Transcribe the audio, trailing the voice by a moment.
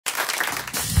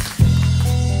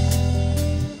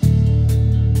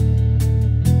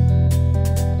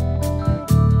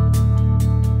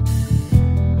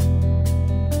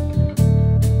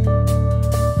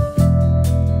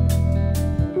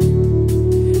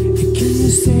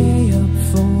stay up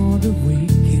for the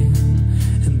weekend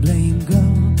and blame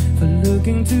God for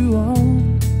looking too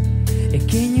old?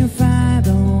 Can you find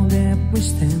all that we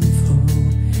stand for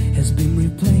has been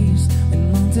replaced with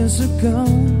mountains of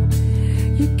gold?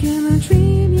 You cannot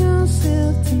dream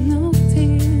yourself to know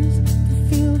tears, to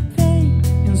feel pain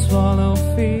and swallow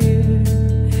fear.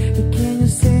 Can you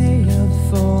stay up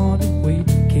for the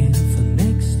weekend for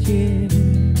next year?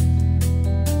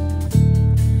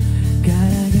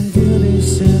 God, I can't do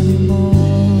this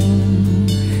anymore,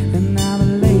 and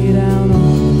I'm laid out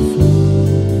on the floor.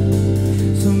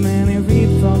 So many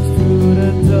walks through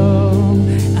the door.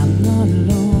 I'm not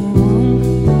alone.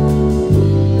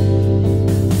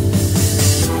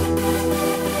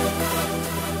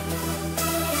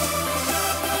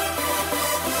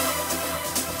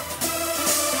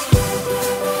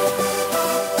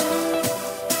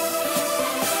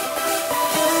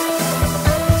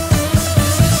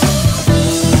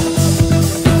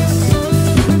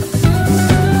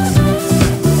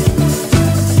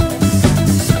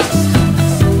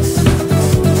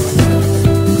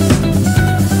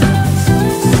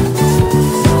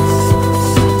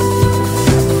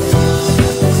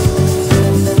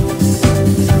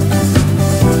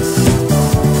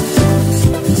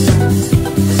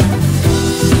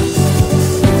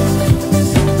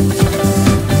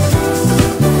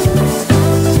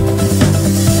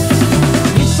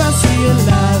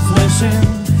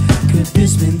 Could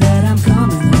this mean that I'm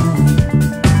coming home?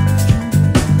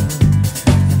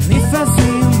 And if I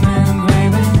see a man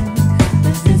waving,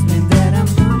 does this mean that I'm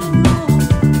coming home?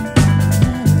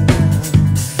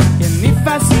 And if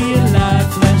I see a light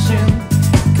flashing,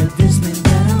 could this mean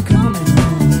that I'm coming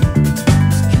home?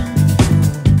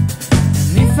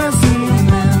 And if I see a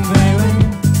man waving,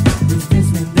 does this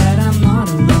mean that I'm not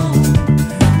alone?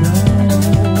 No.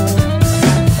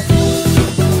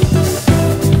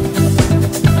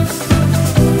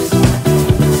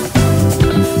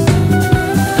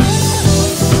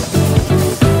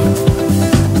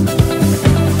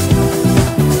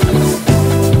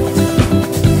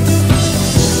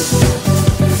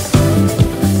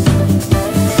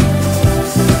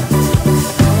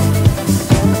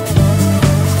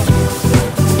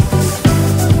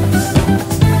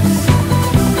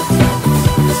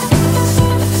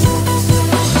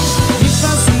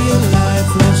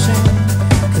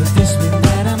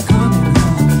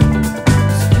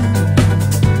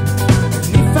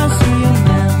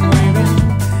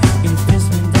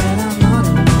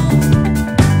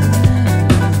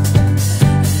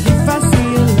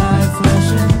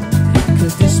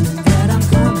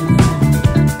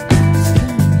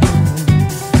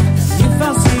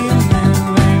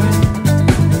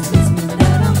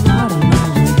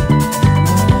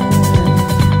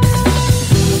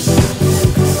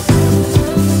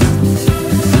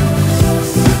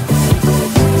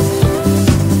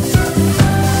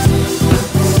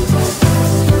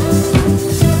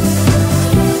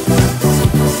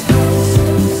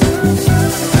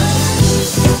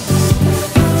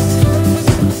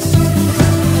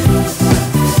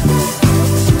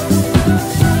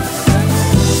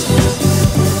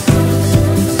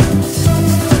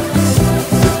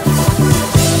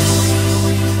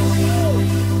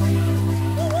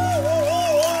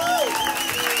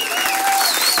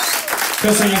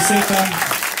 Köszönjük szépen!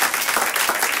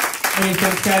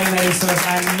 Egyébként Kelly először az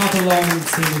I'm Not Alone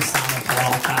című számot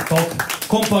hallhattátok.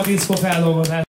 Kompakt diszkó feldolgozás.